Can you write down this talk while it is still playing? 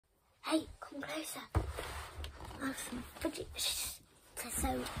come closer. I have some fidgets to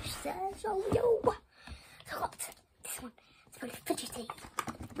show you. So I got this one. It's really fidgety.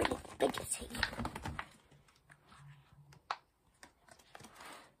 Really fidgety.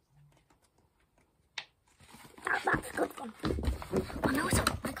 That's a good one. Oh no, so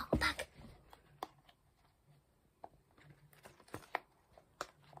I got a bag.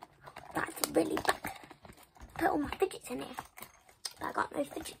 That's really big. Put all my fidgets in here. But I got no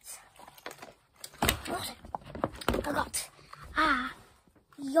fidgets. Also, I got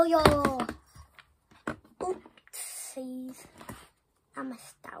yo-yo. Oopsies. I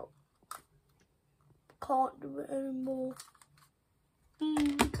missed out. Can't do it anymore. I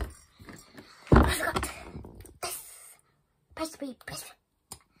got this. Supposed to be prison.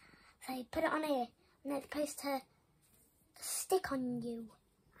 So you put it on here and it's supposed to stick on you.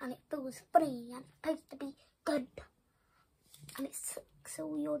 And it feels funny and it's supposed to be good. And it sucks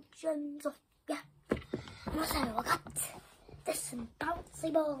all your germs off. Yeah. And also I got this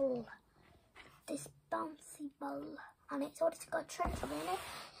bouncy ball. This bouncy ball. And it's also got treasure in it.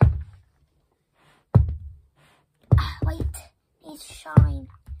 Wait, needs shine.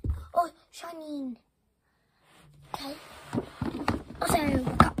 Oh, shining. Okay. Also I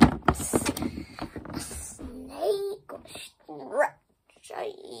got a snake. Got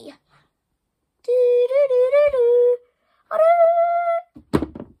stretchy.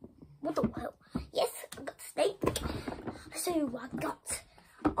 What the hell? Yes, I got snake. So I got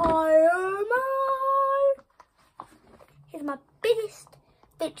Iron Man. Here's my biggest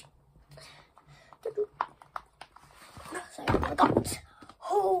fidget. So I got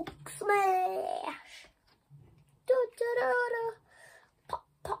Hulk smash. Pop,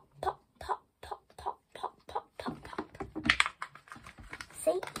 pop, pop, pop, pop, pop, pop, pop, pop, pop.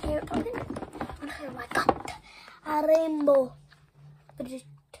 See, here it comes in. And here I got a rainbow fidget.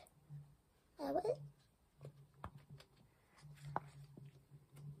 What is it?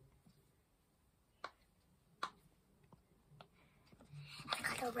 I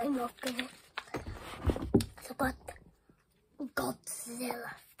got a rainbow fidget. So I got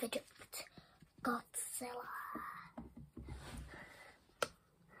Godzilla fidget. Godzilla.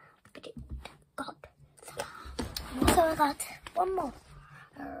 Fidget. Godzilla. So I got one more.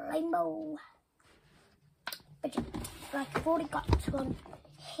 A rainbow fidget. Like I've already got one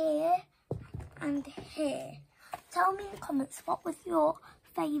here and here. Tell me in the comments what was your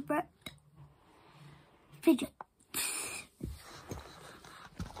favourite fidget.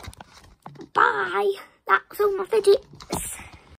 Bye. That's all my fidgets.